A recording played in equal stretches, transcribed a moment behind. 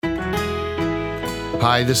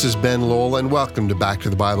Hi, this is Ben Lowell, and welcome to Back to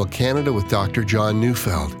the Bible Canada with Dr. John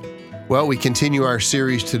Neufeld. Well, we continue our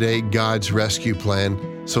series today, God's Rescue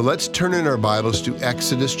Plan. So let's turn in our Bibles to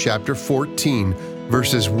Exodus chapter 14,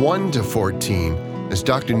 verses 1 to 14, as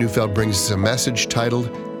Dr. Neufeld brings us a message titled,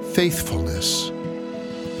 Faithfulness.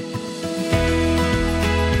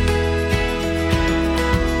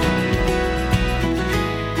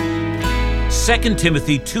 Second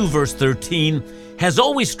Timothy 2, verse 13, has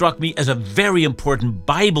always struck me as a very important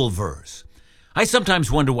Bible verse. I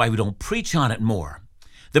sometimes wonder why we don't preach on it more.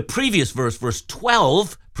 The previous verse, verse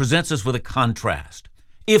 12, presents us with a contrast.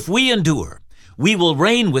 If we endure, we will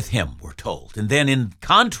reign with him, we're told. And then in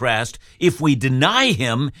contrast, if we deny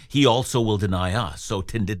him, he also will deny us. So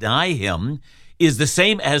to deny him is the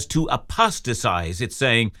same as to apostatize. It's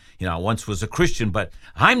saying, I once was a Christian, but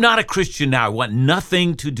I'm not a Christian now. I want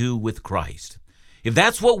nothing to do with Christ. If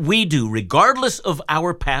that's what we do, regardless of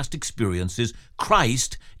our past experiences,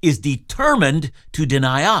 Christ is determined to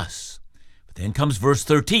deny us. But then comes verse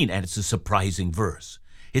 13, and it's a surprising verse.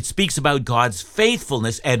 It speaks about God's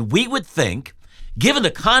faithfulness, and we would think, given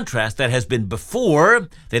the contrast that has been before,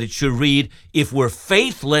 that it should read, if we're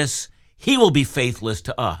faithless, he will be faithless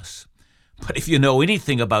to us. But if you know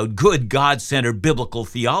anything about good God-centered biblical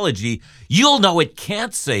theology, you'll know it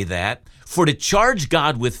can't say that, for to charge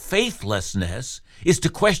God with faithlessness is to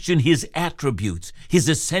question his attributes, his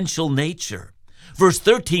essential nature. Verse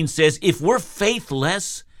 13 says, if we're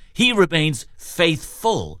faithless, he remains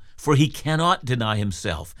faithful, for he cannot deny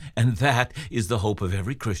himself. And that is the hope of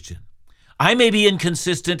every Christian. I may be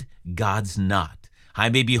inconsistent, God's not. I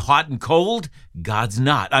may be hot and cold, God's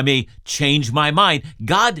not. I may change my mind,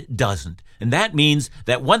 God doesn't. And that means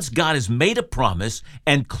that once God has made a promise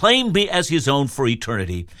and claimed me as his own for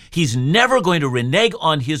eternity, he's never going to renege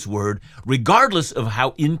on his word, regardless of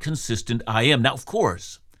how inconsistent I am. Now, of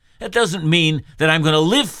course, that doesn't mean that I'm going to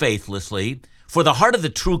live faithlessly, for the heart of the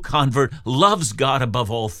true convert loves God above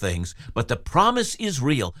all things. But the promise is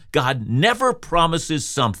real. God never promises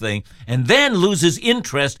something and then loses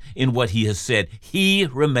interest in what he has said. He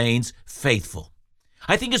remains faithful.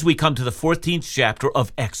 I think as we come to the 14th chapter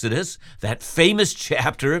of Exodus, that famous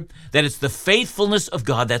chapter, that it's the faithfulness of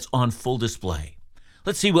God that's on full display.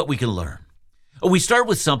 Let's see what we can learn. We start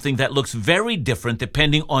with something that looks very different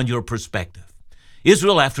depending on your perspective.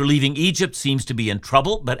 Israel, after leaving Egypt, seems to be in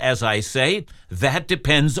trouble, but as I say, that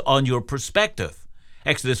depends on your perspective.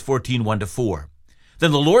 Exodus 14, 1-4.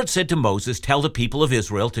 Then the Lord said to Moses, tell the people of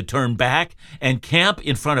Israel to turn back and camp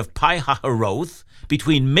in front of Pi-hahiroth,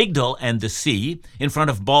 between Migdol and the sea, in front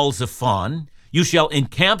of Baal-zephon. You shall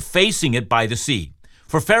encamp facing it by the sea.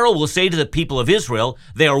 For Pharaoh will say to the people of Israel,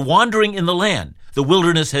 they are wandering in the land. The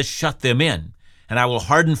wilderness has shut them in. And I will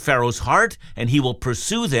harden Pharaoh's heart, and he will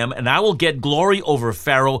pursue them, and I will get glory over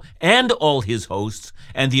Pharaoh and all his hosts,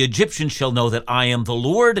 and the Egyptians shall know that I am the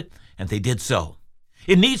Lord. And they did so.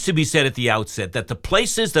 It needs to be said at the outset that the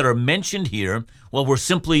places that are mentioned here, well, we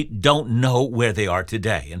simply don't know where they are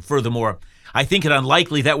today. And furthermore, I think it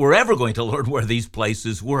unlikely that we're ever going to learn where these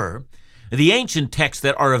places were. The ancient texts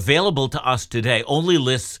that are available to us today only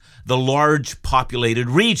lists the large populated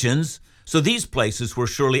regions, so these places were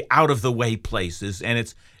surely out-of-the-way places, and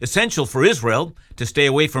it's essential for Israel to stay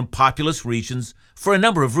away from populous regions for a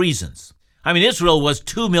number of reasons. Israel was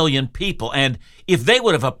 2 million people, and if they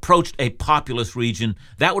would have approached a populous region,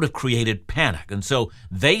 that would have created panic. And so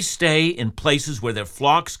they stay in places where their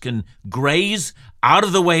flocks can graze out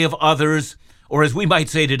of the way of others, or as we might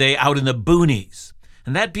say today, out in the boonies.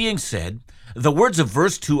 And that being said, the words of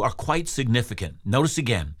verse 2 are quite significant. Notice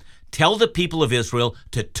again, tell the people of Israel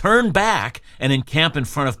to turn back and encamp in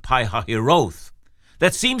front of Pi-hahiroth.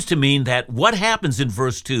 That seems to mean that what happens in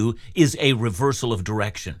verse 2 is a reversal of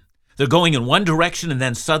direction. They're going in one direction, and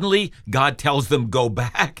then suddenly God tells them go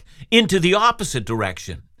back into the opposite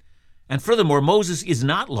direction. And furthermore, Moses is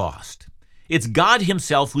not lost. It's God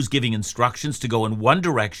himself who's giving instructions to go in one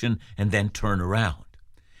direction and then turn around.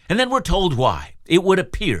 And then we're told why. It would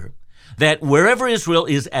appear that wherever Israel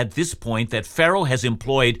is at this point, that Pharaoh has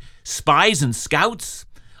employed spies and scouts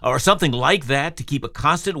or something like that to keep a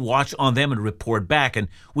constant watch on them and report back. And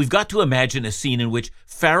we've got to imagine a scene in which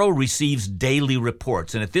Pharaoh receives daily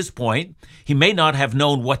reports. And at this point, he may not have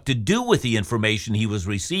known what to do with the information he was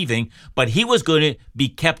receiving, but he was going to be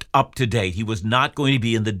kept up to date. He was not going to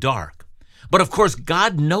be in the dark. But of course,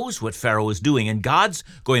 God knows what Pharaoh is doing, and God's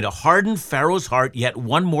going to harden Pharaoh's heart yet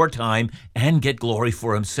one more time and get glory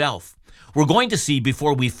for himself. We're going to see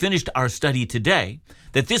before we finished our study today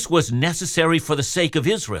that this was necessary for the sake of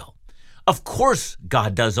Israel. Of course,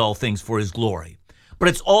 God does all things for his glory, but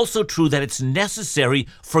it's also true that it's necessary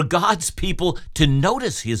for God's people to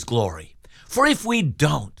notice his glory. For if we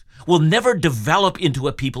don't, we'll never develop into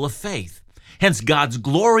a people of faith. Hence, God's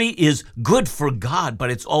glory is good for God,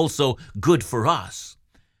 but it's also good for us.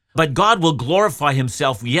 But God will glorify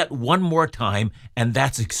himself yet one more time, and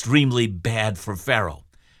that's extremely bad for Pharaoh.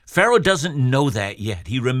 Pharaoh doesn't know that yet.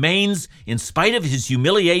 He remains, in spite of his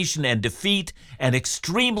humiliation and defeat, an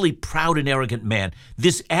extremely proud and arrogant man.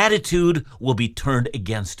 This attitude will be turned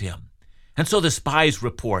against him. And so the spies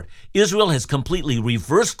report, Israel has completely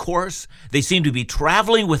reversed course. They seem to be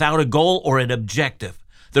traveling without a goal or an objective.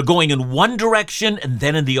 They're going in one direction and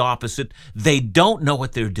then in the opposite. They don't know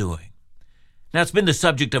what they're doing. Now, it's been the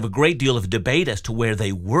subject of a great deal of debate as to where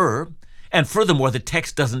they were. And furthermore, the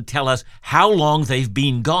text doesn't tell us how long they've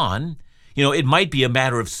been gone. It might be a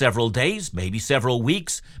matter of several days, maybe several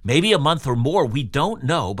weeks, maybe a month or more. We don't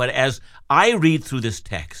know. But as I read through this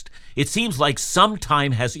text, it seems like some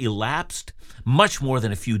time has elapsed, much more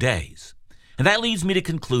than a few days. And that leads me to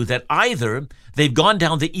conclude that either they've gone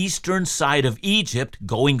down the eastern side of Egypt,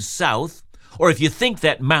 going south, or if you think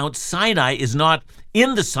that Mount Sinai is not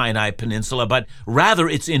in the Sinai Peninsula, but rather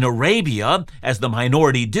it's in Arabia, as the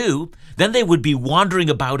minority do, then they would be wandering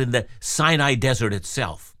about in the Sinai desert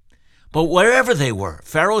itself. But wherever they were,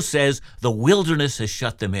 Pharaoh says the wilderness has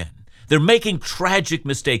shut them in. They're making tragic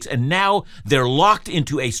mistakes, and now they're locked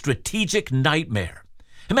into a strategic nightmare.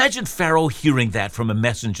 Imagine Pharaoh hearing that from a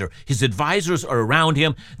messenger. His advisors are around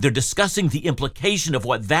him. They're discussing the implication of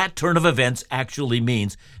what that turn of events actually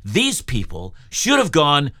means. These people should have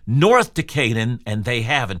gone north to Canaan, and they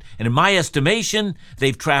haven't. And in my estimation,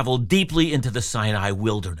 they've traveled deeply into the Sinai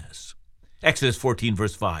wilderness. Exodus 14,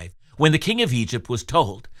 verse 5. When the king of Egypt was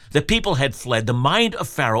told the people had fled, the mind of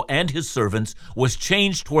Pharaoh and his servants was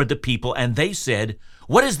changed toward the people, and they said,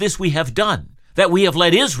 "What is this we have done, that we have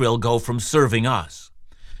let Israel go from serving us?"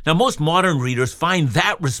 Now, most modern readers find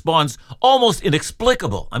that response almost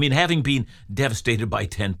inexplicable. Having been devastated by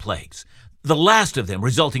 10 plagues, the last of them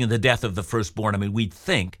resulting in the death of the firstborn, we'd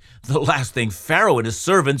think the last thing Pharaoh and his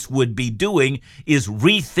servants would be doing is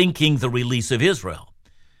rethinking the release of Israel.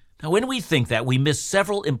 Now, when we think that, we miss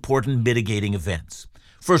several important mitigating events.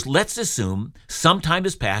 First, let's assume some time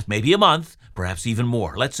has passed, maybe a month, perhaps even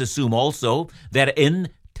more. Let's assume also that in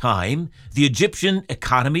time, the Egyptian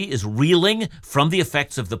economy is reeling from the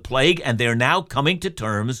effects of the plague, and they're now coming to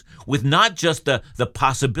terms with not just the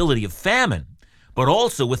possibility of famine, but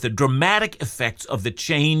also with the dramatic effects of the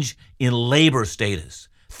change in labor status.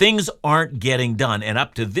 Things aren't getting done, and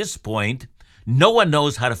up to this point, no one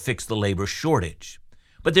knows how to fix the labor shortage.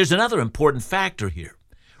 But there's another important factor here.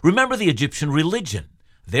 Remember the Egyptian religion.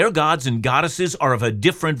 Their gods and goddesses are of a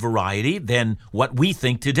different variety than what we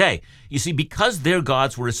think today. You see, because their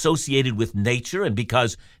gods were associated with nature, and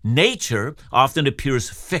because nature often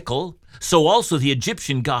appears fickle, so also the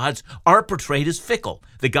Egyptian gods are portrayed as fickle.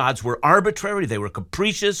 The gods were arbitrary, they were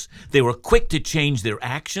capricious, they were quick to change their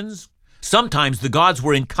actions. Sometimes the gods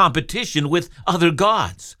were in competition with other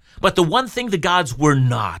gods. But the one thing the gods were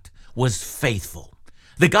not was faithful.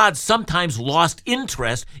 The gods sometimes lost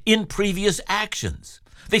interest in previous actions.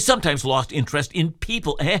 They sometimes lost interest in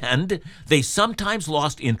people, and they sometimes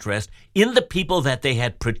lost interest in the people that they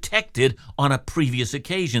had protected on a previous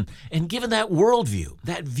occasion. And given that worldview,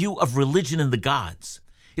 that view of religion and the gods,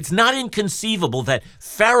 it's not inconceivable that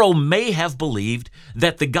Pharaoh may have believed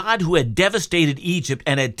that the God who had devastated Egypt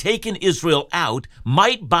and had taken Israel out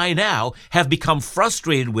might by now have become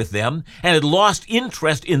frustrated with them and had lost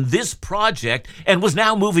interest in this project and was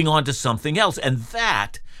now moving on to something else. And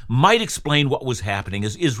that might explain what was happening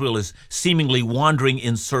as Israel is seemingly wandering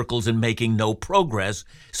in circles and making no progress.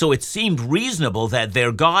 So it seemed reasonable that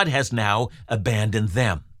their God has now abandoned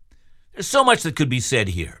them. There's so much that could be said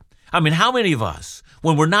here. How many of us,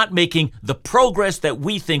 when we're not making the progress that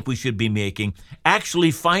we think we should be making,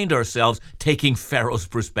 actually find ourselves taking Pharaoh's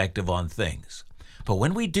perspective on things? But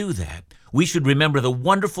when we do that, we should remember the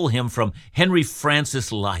wonderful hymn from Henry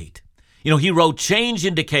Francis Lyte. He wrote, "Change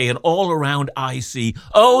and decay, and all around I see.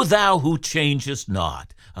 O thou who changest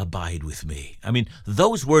not, abide with me."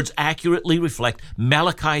 Those words accurately reflect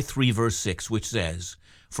Malachi 3, verse 6, which says,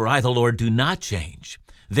 "For I, the Lord, do not change.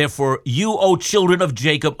 Therefore you, O children of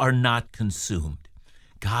Jacob, are not consumed."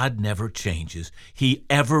 God never changes. He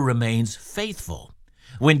ever remains faithful.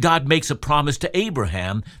 When God makes a promise to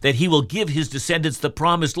Abraham that he will give his descendants the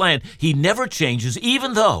promised land, he never changes,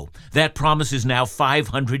 even though that promise is now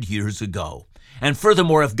 500 years ago. And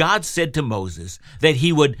furthermore, if God said to Moses that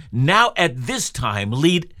he would now at this time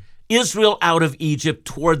lead Israel out of Egypt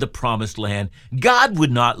toward the promised land, God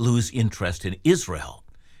would not lose interest in Israel.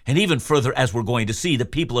 And even further, as we're going to see, the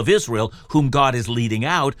people of Israel, whom God is leading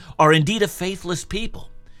out, are indeed a faithless people.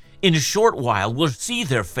 In a short while, we'll see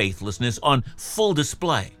their faithlessness on full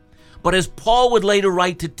display. But as Paul would later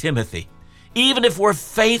write to Timothy, even if we're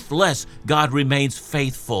faithless, God remains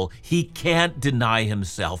faithful. He can't deny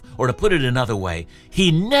himself. Or to put it another way,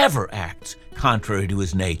 he never acts contrary to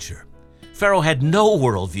his nature. Pharaoh had no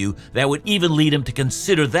worldview that would even lead him to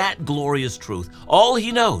consider that glorious truth. All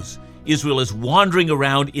he knows, Israel is wandering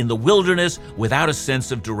around in the wilderness without a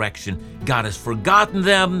sense of direction. God has forgotten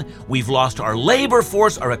them. We've lost our labor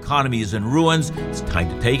force. Our economy is in ruins. It's time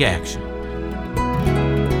to take action.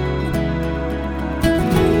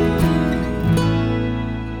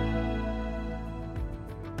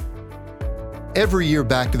 Every year,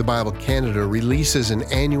 Back to the Bible Canada releases an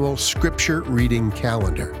annual scripture reading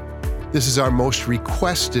calendar. This is our most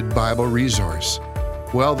requested Bible resource.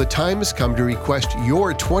 Well, the time has come to request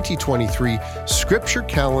your 2023 scripture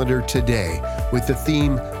calendar today with the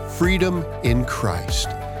theme Freedom in Christ.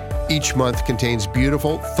 Each month contains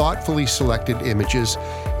beautiful, thoughtfully selected images,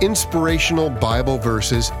 inspirational Bible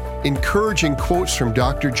verses, encouraging quotes from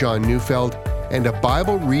Dr. John Neufeld, and a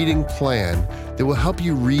Bible reading plan that will help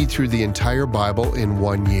you read through the entire Bible in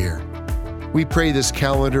 1 year. We pray this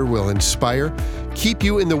calendar will inspire, keep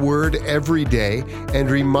you in the Word every day,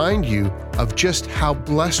 and remind you of just how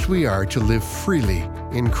blessed we are to live freely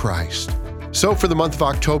in Christ. So for the month of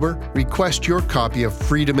October, request your copy of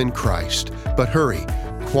Freedom in Christ. But hurry,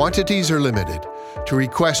 quantities are limited. To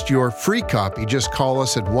request your free copy, just call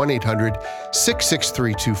us at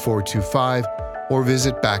 1-800-663-2425 or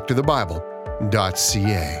visit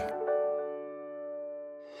backtothebible.ca.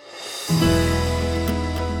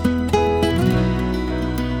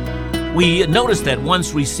 We notice that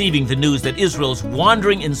once receiving the news that Israel's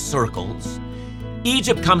wandering in circles,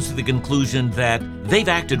 Egypt comes to the conclusion that they've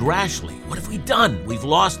acted rashly. What have we done? We've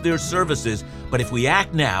lost their services. But if we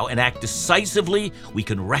act now and act decisively, we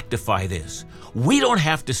can rectify this. We don't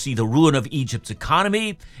have to see the ruin of Egypt's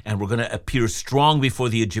economy, and we're going to appear strong before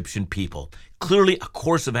the Egyptian people. Clearly, a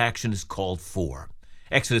course of action is called for.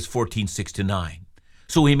 Exodus 14:6-9.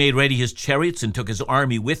 So he made ready his chariots and took his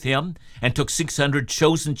army with him, and took 600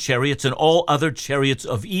 chosen chariots and all other chariots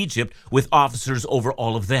of Egypt with officers over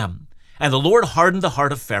all of them. And the Lord hardened the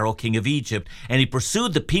heart of Pharaoh, king of Egypt, and he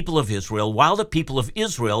pursued the people of Israel while the people of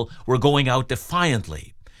Israel were going out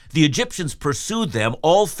defiantly. The Egyptians pursued them,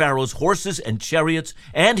 all Pharaoh's horses and chariots,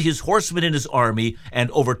 and his horsemen and his army,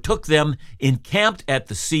 and overtook them, encamped at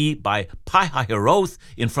the sea by Pi-hahiroth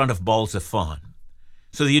in front of Baal-zephon.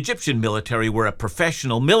 So the Egyptian military were a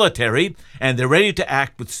professional military, and they're ready to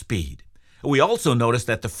act with speed. We also notice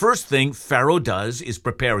that the first thing Pharaoh does is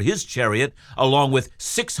prepare his chariot along with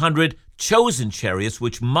 600 chosen chariots,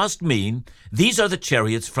 which must mean these are the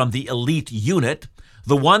chariots from the elite unit,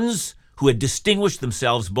 the ones who had distinguished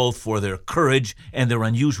themselves both for their courage and their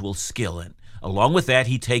unusual skill. And along with that,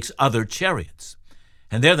 he takes other chariots.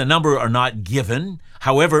 And there the number are not given.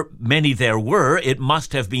 However many there were, it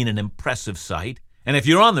must have been an impressive sight. And if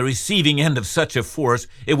you're on the receiving end of such a force,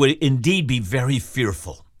 it would indeed be very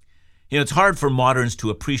fearful. It's hard for moderns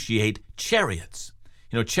to appreciate chariots.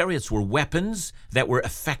 Chariots were weapons that were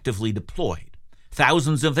effectively deployed.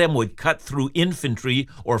 Thousands of them would cut through infantry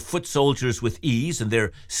or foot soldiers with ease, and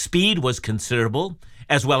their speed was considerable,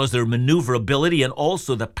 as well as their maneuverability and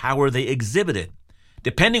also the power they exhibited.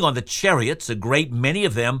 Depending on the chariots, a great many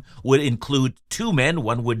of them would include two men.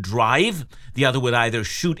 One would drive, the other would either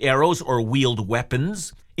shoot arrows or wield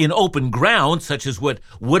weapons. In open ground, such as what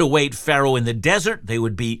would await Pharaoh in the desert, they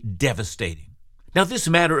would be devastating. Now, this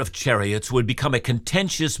matter of chariots would become a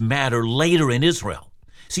contentious matter later in Israel.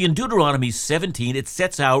 See, in Deuteronomy 17, it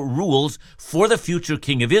sets out rules for the future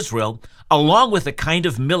king of Israel, along with the kind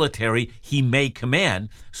of military he may command.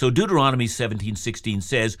 So Deuteronomy 17:16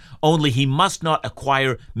 says, only he must not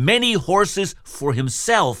acquire many horses for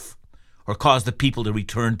himself or cause the people to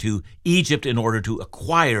return to Egypt in order to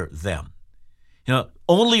acquire them.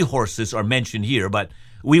 Only horses are mentioned here, but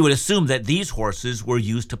we would assume that these horses were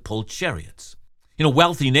used to pull chariots.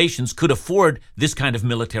 Wealthy nations could afford this kind of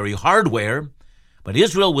military hardware, but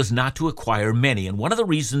Israel was not to acquire many, and one of the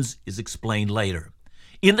reasons is explained later.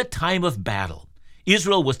 In the time of battle,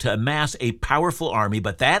 Israel was to amass a powerful army,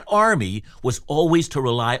 but that army was always to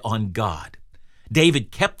rely on God.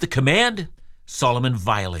 David kept the command, Solomon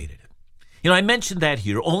violated it. I mentioned that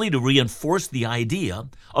here only to reinforce the idea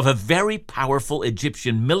of a very powerful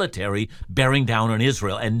Egyptian military bearing down on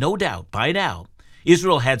Israel, and no doubt, by now,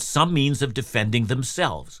 Israel had some means of defending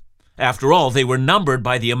themselves. After all, they were numbered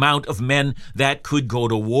by the amount of men that could go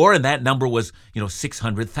to war, and that number was,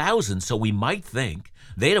 600,000, so we might think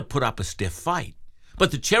they'd have put up a stiff fight.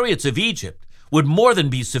 But the chariots of Egypt would more than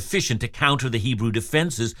be sufficient to counter the Hebrew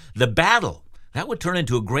defenses. The battle That would turn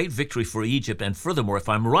into a great victory for Egypt. And furthermore, if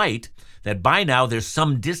I'm right, that by now there's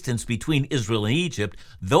some distance between Israel and Egypt,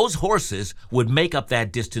 those horses would make up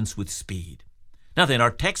that distance with speed. Now then,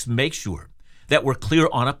 our text makes sure that we're clear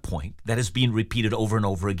on a point that is being repeated over and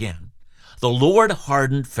over again. The Lord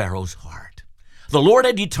hardened Pharaoh's heart. The Lord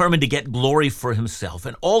had determined to get glory for himself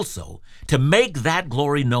and also to make that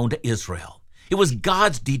glory known to Israel. It was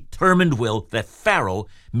God's determined will that Pharaoh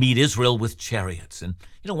meet Israel with chariots. And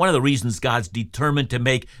one of the reasons God's determined to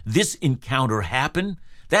make this encounter happen,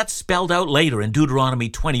 that's spelled out later in Deuteronomy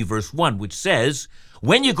 20, verse 1, which says,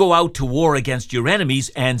 "When you go out to war against your enemies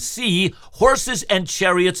and see horses and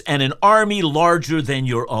chariots and an army larger than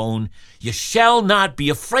your own, you shall not be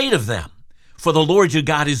afraid of them. For the Lord your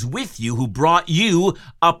God is with you, who brought you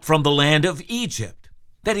up from the land of Egypt."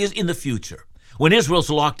 That is, in the future. When Israel's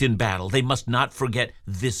locked in battle, they must not forget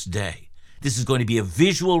this day. This is going to be a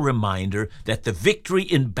visual reminder that the victory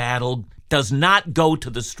in battle does not go to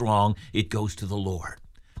the strong, it goes to the Lord.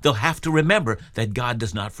 They'll have to remember that God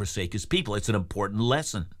does not forsake his people. It's an important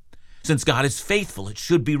lesson. Since God is faithful, it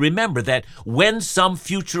should be remembered that when some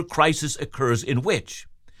future crisis occurs in which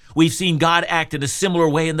we've seen God act in a similar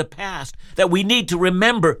way in the past, that we need to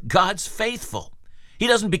remember God's faithful. He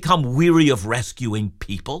doesn't become weary of rescuing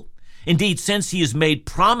people. Indeed, since he has made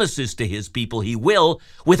promises to his people, he will,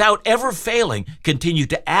 without ever failing, continue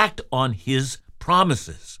to act on his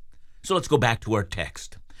promises. So let's go back to our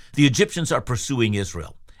text. The Egyptians are pursuing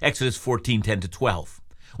Israel. Exodus 14:10-12.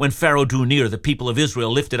 When Pharaoh drew near, the people of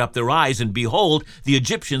Israel lifted up their eyes, and behold, the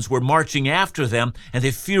Egyptians were marching after them, and they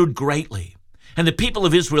feared greatly. And the people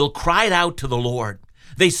of Israel cried out to the Lord.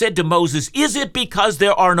 They said to Moses, "Is it because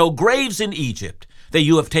there are no graves in Egypt that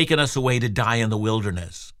you have taken us away to die in the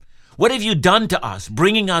wilderness? What have you done to us,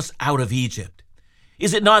 bringing us out of Egypt?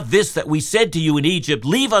 Is it not this that we said to you in Egypt,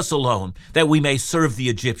 'Leave us alone, that we may serve the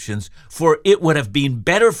Egyptians'? For it would have been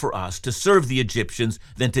better for us to serve the Egyptians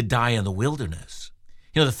than to die in the wilderness."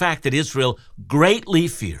 The fact that Israel greatly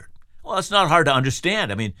feared, well, it's not hard to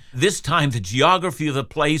understand. This time the geography of the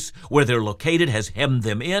place where they're located has hemmed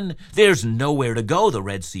them in. There's nowhere to go. The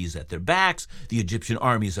Red Sea is at their backs. The Egyptian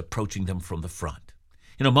army is approaching them from the front.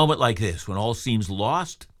 In a moment like this, when all seems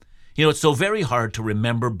lost, it's so very hard to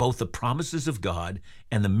remember both the promises of God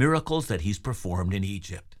and the miracles that he's performed in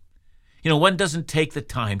Egypt. One doesn't take the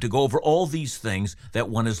time to go over all these things that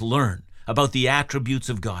one has learned about the attributes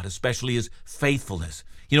of God, especially his faithfulness.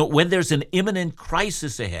 When there's an imminent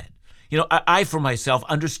crisis ahead, I for myself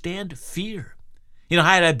understand fear.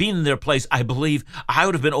 Had I been in their place, I believe I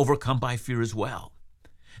would have been overcome by fear as well.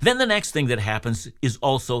 Then the next thing that happens is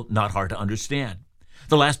also not hard to understand.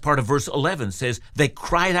 The last part of verse 11 says, they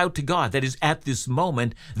cried out to God. That is, at this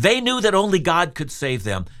moment, they knew that only God could save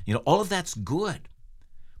them. All of that's good.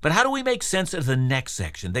 But how do we make sense of the next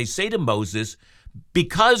section? They say to Moses,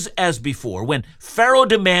 because as before, when Pharaoh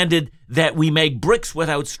demanded that we make bricks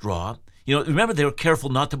without straw, remember they were careful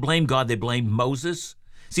not to blame God, they blamed Moses.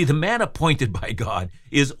 See, the man appointed by God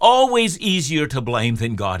is always easier to blame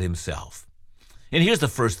than God himself. And here's the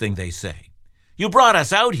first thing they say. You brought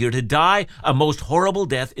us out here to die a most horrible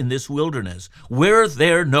death in this wilderness. Were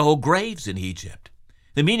there no graves in Egypt?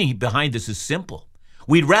 The meaning behind this is simple.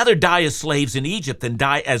 We'd rather die as slaves in Egypt than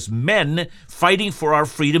die as men fighting for our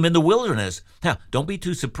freedom in the wilderness. Now, don't be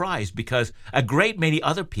too surprised, because a great many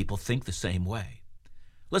other people think the same way.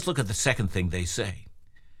 Let's look at the second thing they say.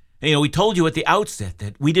 We told you at the outset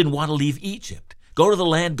that we didn't want to leave Egypt, go to the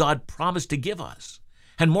land God promised to give us.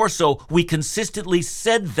 And more so, we consistently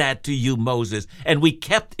said that to you, Moses, and we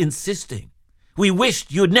kept insisting. We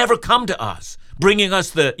wished you'd never come to us, bringing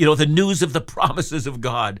us the news of the promises of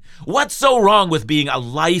God. What's so wrong with being a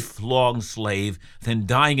lifelong slave than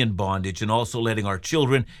dying in bondage and also letting our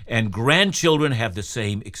children and grandchildren have the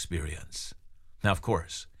same experience? Now, of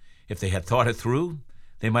course, if they had thought it through,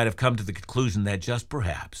 they might have come to the conclusion that just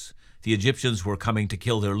perhaps the Egyptians were coming to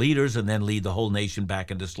kill their leaders and then lead the whole nation back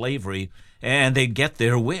into slavery, and they'd get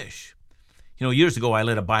their wish. Years ago, I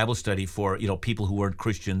led a Bible study for, people who weren't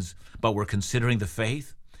Christians but were considering the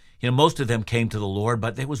faith. Most of them came to the Lord,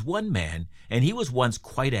 but there was one man, and he was once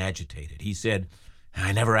quite agitated. He said,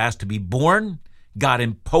 I never asked to be born. God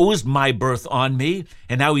imposed my birth on me,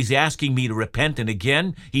 and now he's asking me to repent, and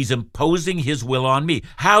again, he's imposing his will on me.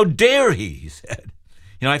 How dare he said.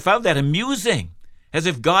 I found that amusing, as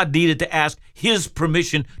if God needed to ask his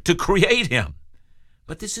permission to create him.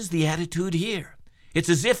 But this is the attitude here. It's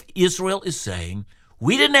as if Israel is saying,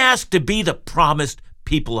 we didn't ask to be the promised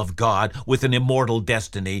people of God with an immortal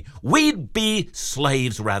destiny. We'd be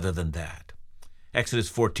slaves rather than that. Exodus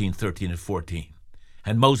 14:13-14.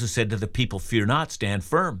 And Moses said to the people, "Fear not, stand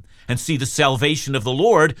firm, and see the salvation of the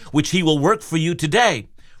Lord, which he will work for you today.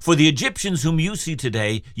 For the Egyptians whom you see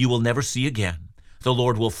today, you will never see again. The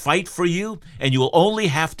Lord will fight for you, and you will only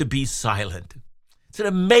have to be silent." It's an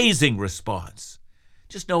amazing response.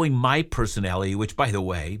 Just knowing my personality, which, by the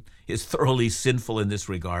way, is thoroughly sinful in this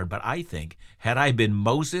regard, but I think, had I been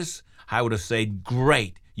Moses, I would have said,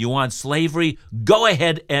 "Great, you want slavery? Go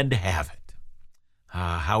ahead and have it."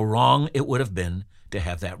 How wrong it would have been to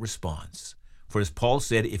have that response. For as Paul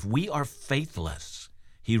said, if we are faithless,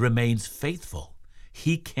 he remains faithful.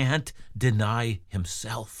 He can't deny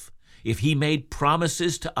himself. If he made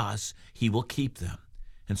promises to us, he will keep them.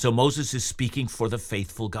 And so Moses is speaking for the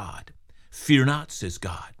faithful God. Fear not, says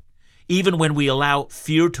God. Even when we allow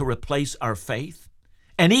fear to replace our faith,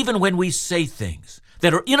 and even when we say things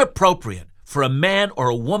that are inappropriate for a man or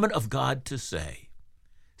a woman of God to say,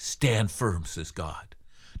 stand firm, says God.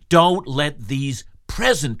 Don't let these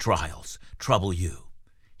present trials trouble you.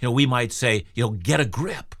 We might say, get a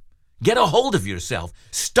grip. Get a hold of yourself.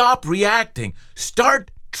 Stop reacting. Start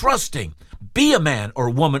trusting. Be a man or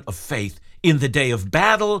woman of faith in the day of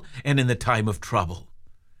battle and in the time of trouble.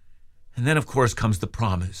 And then, of course, comes the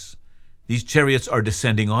promise. These chariots are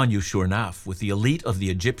descending on you, sure enough, with the elite of the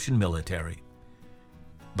Egyptian military.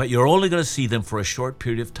 But you're only going to see them for a short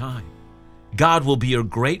period of time. God will be your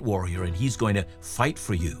great warrior, and he's going to fight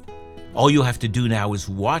for you. All you have to do now is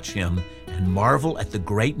watch him and marvel at the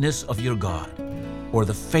greatness of your God, or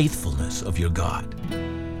the faithfulness of your God.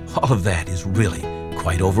 All of that is really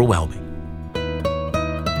quite overwhelming.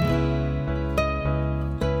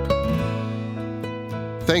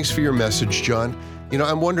 Thanks for your message, John.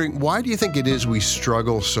 I'm wondering, why do you think it is we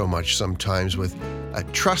struggle so much sometimes with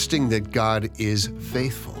trusting that God is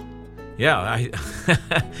faithful? Yeah,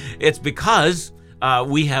 it's because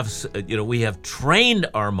we have trained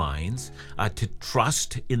our minds to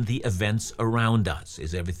trust in the events around us.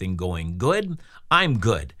 Is everything going good? I'm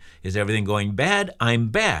good. Is everything going bad? I'm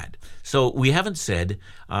bad. So we haven't said,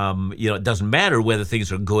 it doesn't matter whether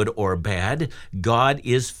things are good or bad. God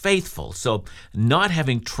is faithful. So not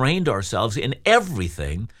having trained ourselves in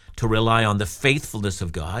everything to rely on the faithfulness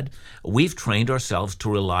of God, we've trained ourselves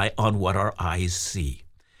to rely on what our eyes see.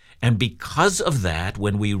 And because of that,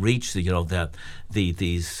 when we reach these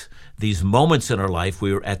moments in our life,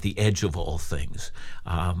 we're at the edge of all things.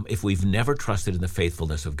 If we've never trusted in the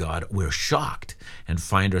faithfulness of God, we're shocked and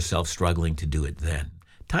find ourselves struggling to do it then.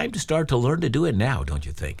 Time to start to learn to do it now, don't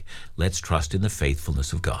you think? Let's trust in the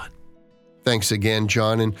faithfulness of God. Thanks again,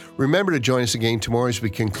 John. And remember to join us again tomorrow as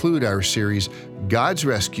we conclude our series, God's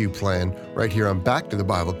Rescue Plan, right here on Back to the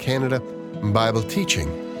Bible Canada, Bible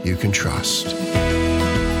teaching you can trust.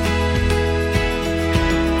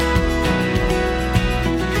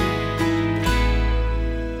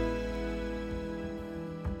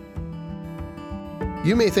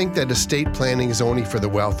 You may think that estate planning is only for the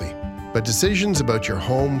wealthy, but decisions about your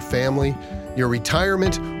home, family, your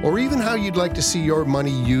retirement, or even how you'd like to see your money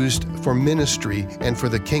used for ministry and for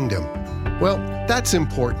the kingdom, well, that's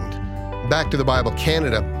important. Back to the Bible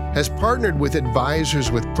Canada has partnered with Advisors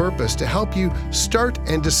with Purpose to help you start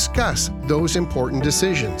and discuss those important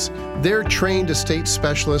decisions. Their trained estate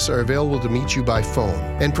specialists are available to meet you by phone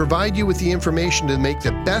and provide you with the information to make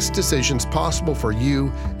the best decisions possible for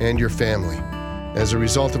you and your family. As a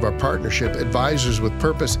result of our partnership, Advisors with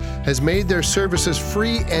Purpose has made their services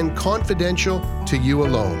free and confidential to you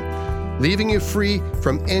alone, leaving you free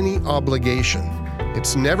from any obligation.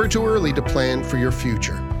 It's never too early to plan for your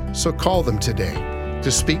future, so call them today.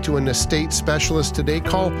 To speak to an estate specialist today,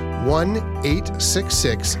 call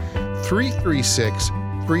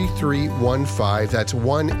 1-866-336-3315. That's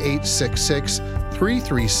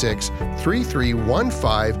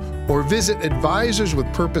 1-866-336-3315, or visit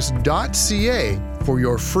advisorswithpurpose.ca for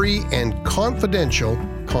your free and confidential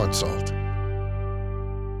consult.